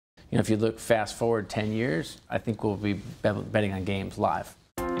You know, if you look fast forward 10 years, I think we'll be betting on games live.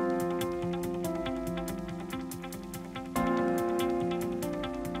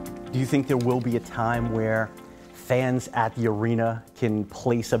 Do you think there will be a time where fans at the arena can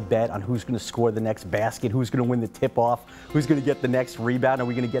place a bet on who's going to score the next basket, who's going to win the tip-off, who's going to get the next rebound? Are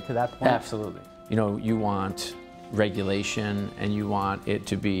we going to get to that point? Absolutely. You know, you want regulation and you want it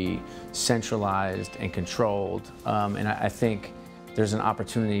to be centralized and controlled. And I think there's an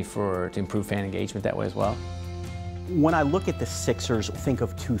opportunity to improve fan engagement that way as well. When I look at the Sixers, I think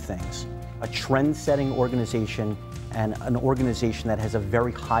of two things: a trend-setting organization and an organization that has a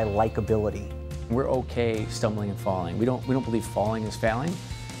very high likability. We're okay stumbling and falling. We don't believe falling is failing.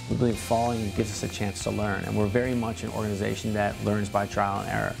 We believe falling gives us a chance to learn, and we're very much an organization that learns by trial and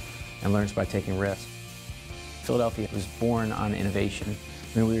error and learns by taking risks. Philadelphia was born on innovation.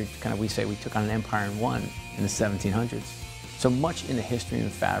 I mean, we say we took on an empire and won in the 1700s. So much in the history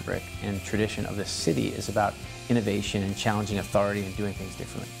and fabric and tradition of the city is about innovation and challenging authority and doing things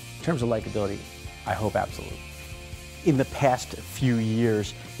differently. In terms of likability, I hope absolutely. In the past few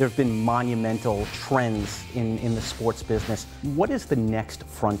years, there have been monumental trends in the sports business. What is the next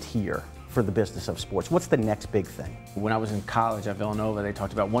frontier for the business of sports? What's the next big thing? When I was in college at Villanova, they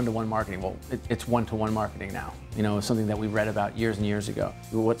talked about one-to-one marketing. Well, it's one-to-one marketing now. You know, it's something that we read about years and years ago.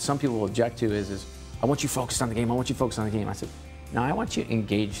 What some people will object to is I want you focused on the game, I want you focused on the game. I said, no, I want you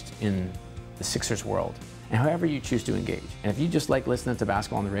engaged in the Sixers world, and however you choose to engage. And if you just like listening to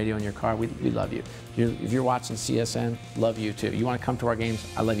basketball on the radio in your car, we love you. If you're watching CSN, love you too. You want to come to our games,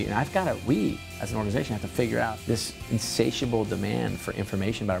 I love you. And we as an organization have to figure out this insatiable demand for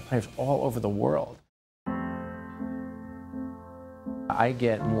information about our players all over the world. I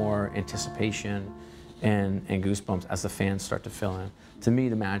get more anticipation and goosebumps as the fans start to fill in. To me,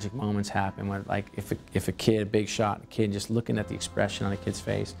 the magic moments happen when, like, if a kid, a big shot, a kid just looking at the expression on a kid's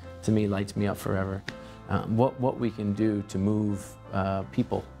face, to me, lights me up forever. What we can do to move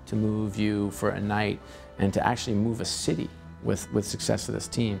people, to move you for a night, and to actually move a city with success of this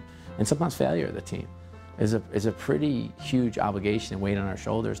team, and sometimes failure of the team, is a pretty huge obligation and weight on our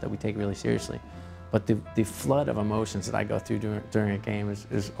shoulders that we take really seriously. But the flood of emotions that I go through during a game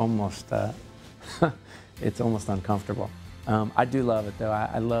is almost, it's almost uncomfortable. I do love it though.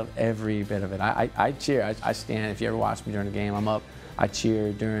 I love every bit of it. I cheer, I stand. If you ever watch me during a game, I'm up. I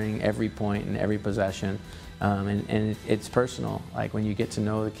cheer during every point and every possession, and it's personal. Like when you get to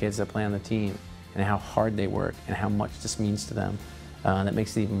know the kids that play on the team and how hard they work and how much this means to them, that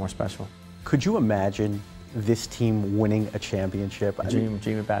makes it even more special. Could you imagine this team winning a championship? I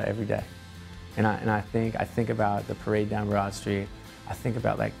dream about it every day, and I think about the parade down Broad Street. I think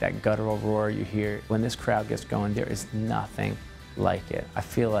about like that guttural roar you hear when this crowd gets going. There is nothing like it. I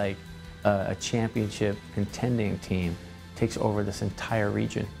feel like a championship contending team takes over this entire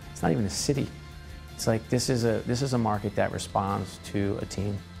region. It's not even a city. It's like this is a market that responds to a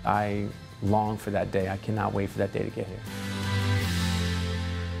team. I long for that day. I cannot wait for that day to get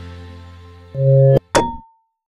here.